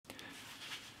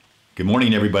Good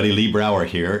morning, everybody. Lee Brower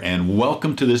here, and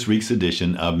welcome to this week's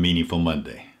edition of Meaningful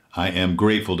Monday. I am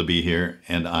grateful to be here,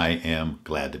 and I am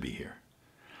glad to be here.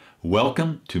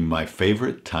 Welcome to my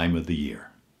favorite time of the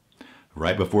year.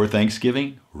 Right before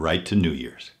Thanksgiving, right to New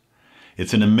Year's.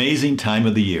 It's an amazing time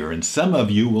of the year, and some of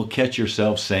you will catch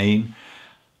yourself saying,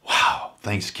 wow,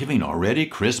 Thanksgiving already?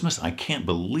 Christmas? I can't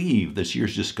believe this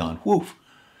year's just gone woof.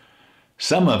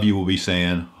 Some of you will be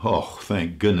saying, oh,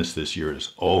 thank goodness this year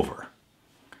is over.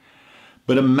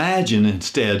 But imagine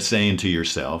instead saying to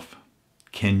yourself,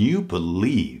 can you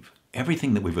believe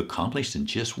everything that we've accomplished in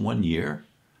just 1 year?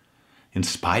 In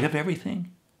spite of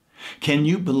everything? Can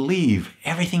you believe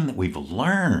everything that we've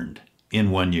learned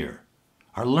in 1 year?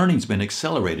 Our learning's been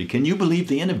accelerated. Can you believe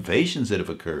the innovations that have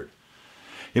occurred?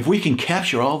 If we can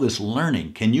capture all this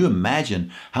learning, can you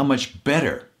imagine how much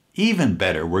better, even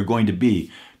better, we're going to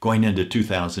be going into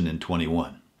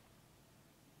 2021?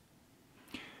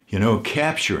 You know,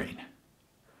 capturing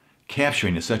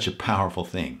is such a powerful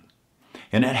thing.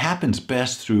 And it happens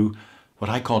best through what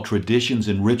I call traditions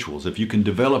and rituals. If you can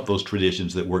develop those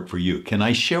traditions that work for you. Can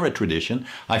I share a tradition?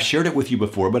 I've shared it with you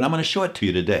before, but I'm going to show it to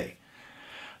you today.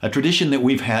 A tradition that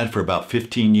we've had for about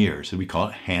 15 years, and we call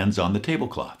it hands on the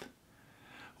tablecloth.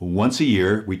 Once a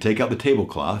year, we take out the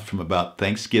tablecloth from about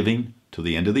Thanksgiving to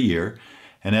the end of the year,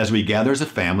 and as we gather as a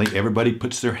family, everybody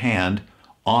puts their hand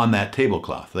on that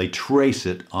tablecloth. They trace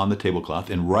it on the tablecloth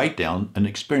and write down an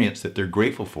experience that they're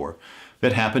grateful for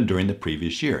that happened during the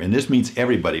previous year. And this means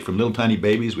everybody, from little tiny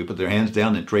babies, we put their hands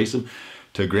down and trace them,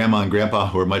 to grandma and grandpa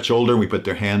who are much older, we put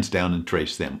their hands down and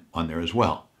trace them on there as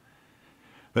well.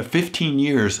 But 15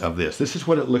 years of this is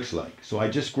what it looks like. So I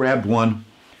just grabbed one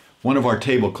of our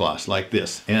tablecloths like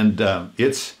this, and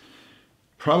it's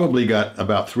probably got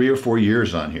about 3 or 4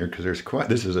 years on here, because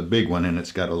this is a big one, and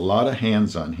it's got a lot of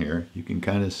hands on here. You can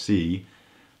kind of see,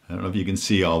 I don't know if you can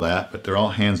see all that, but they're all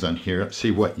hands on here. Let's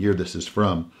see what year this is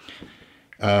from.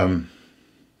 Okay.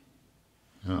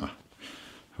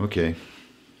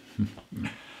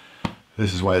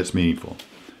 This is why it's meaningful.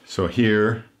 So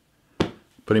here,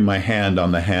 putting my hand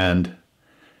on the hand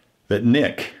that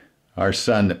Nick, our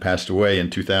son that passed away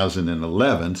in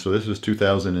 2011, so this was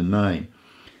 2009,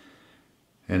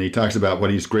 and he talks about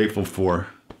what he's grateful for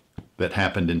that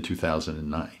happened in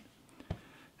 2009.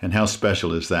 And how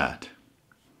special is that?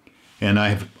 And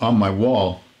on my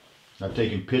wall, I've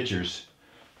taken pictures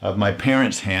of my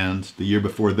parents' hands the year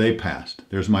before they passed.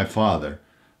 There's my father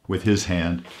with his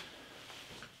hand.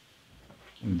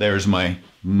 And there's my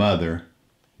mother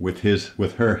with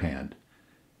her hand.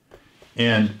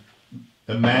 And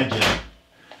imagine,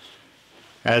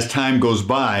 as time goes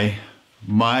by,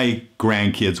 my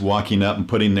grandkids walking up and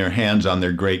putting their hands on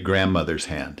their great-grandmother's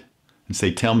hand and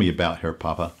say, tell me about her,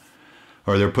 Papa.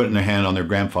 Or they're putting their hand on their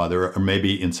grandfather, or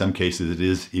maybe in some cases it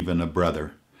is even a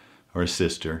brother or a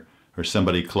sister or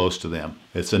somebody close to them.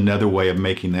 It's another way of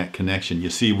making that connection. You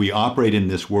see, we operate in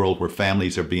this world where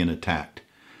families are being attacked.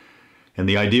 And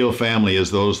the ideal family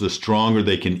is those, the stronger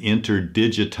they can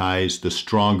interdigitize, the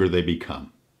stronger they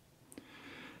become.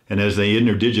 And as they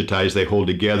interdigitize, they hold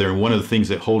together. And one of the things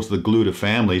that holds the glue to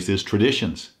families is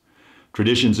traditions.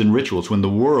 Traditions and rituals. When the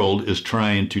world is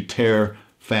trying to tear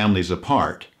families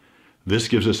apart, this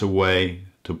gives us a way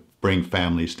to bring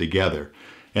families together.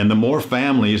 And the more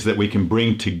families that we can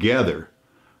bring together,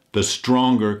 the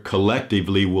stronger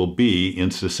collectively we'll be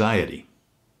in society.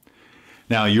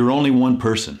 Now, you're only one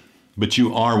person, but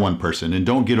you are one person. And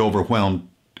don't get overwhelmed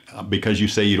because you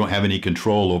say you don't have any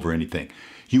control over anything.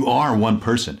 You are one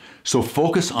person. So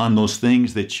focus on those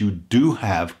things that you do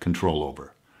have control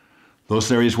over. Those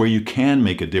areas where you can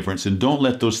make a difference, and don't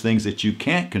let those things that you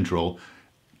can't control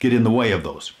get in the way of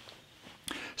those.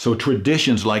 So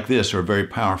traditions like this are very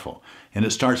powerful. And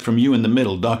it starts from you in the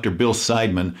middle. Dr. Bill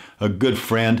Seidman, a good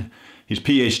friend, he's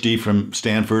PhD from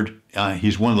Stanford.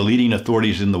 He's one of the leading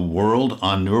authorities in the world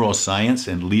on neuroscience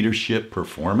and leadership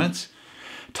performance.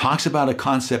 Talks about a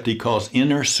concept he calls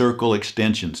inner circle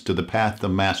extensions to the path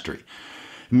of mastery.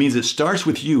 It means it starts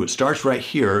with you. It starts right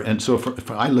here. And so if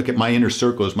I look at my inner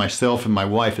circle as myself and my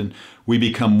wife, and we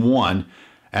become one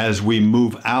as we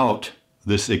move out,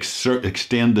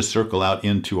 extend the circle out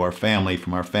into our family,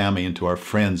 from our family into our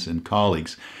friends and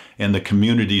colleagues and the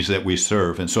communities that we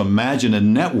serve. And so imagine a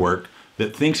network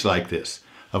that thinks like this,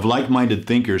 of like-minded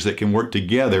thinkers that can work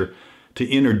together to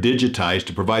interdigitize,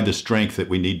 to provide the strength that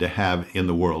we need to have in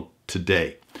the world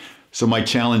today. So my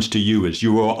challenge to you is,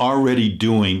 you are already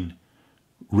doing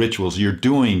rituals, you're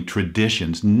doing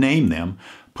traditions, name them,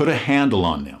 put a handle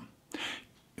on them.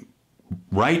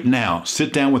 Right now,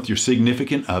 sit down with your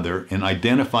significant other and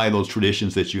identify those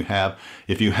traditions that you have.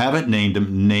 If you haven't named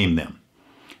them, name them.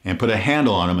 and put a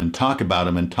handle on them and talk about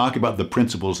them and talk about the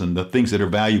principles and the things that are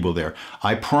valuable there.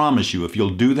 I promise you, if you'll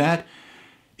do that,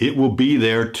 it will be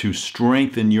there to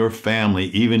strengthen your family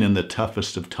even in the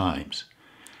toughest of times.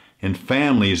 And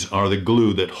families are the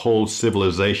glue that holds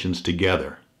civilizations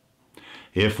together.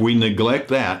 If we neglect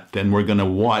that, then we're going to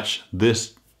watch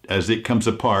this as it comes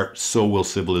apart, so will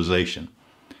civilization.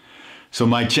 So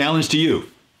my challenge to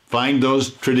you, find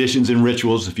those traditions and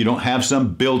rituals. If you don't have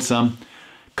some, build some.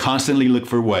 Constantly look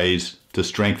for ways to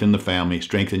strengthen the family,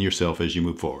 strengthen yourself as you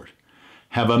move forward.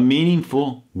 Have a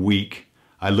meaningful week.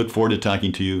 I look forward to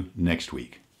talking to you next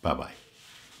week. Bye-bye.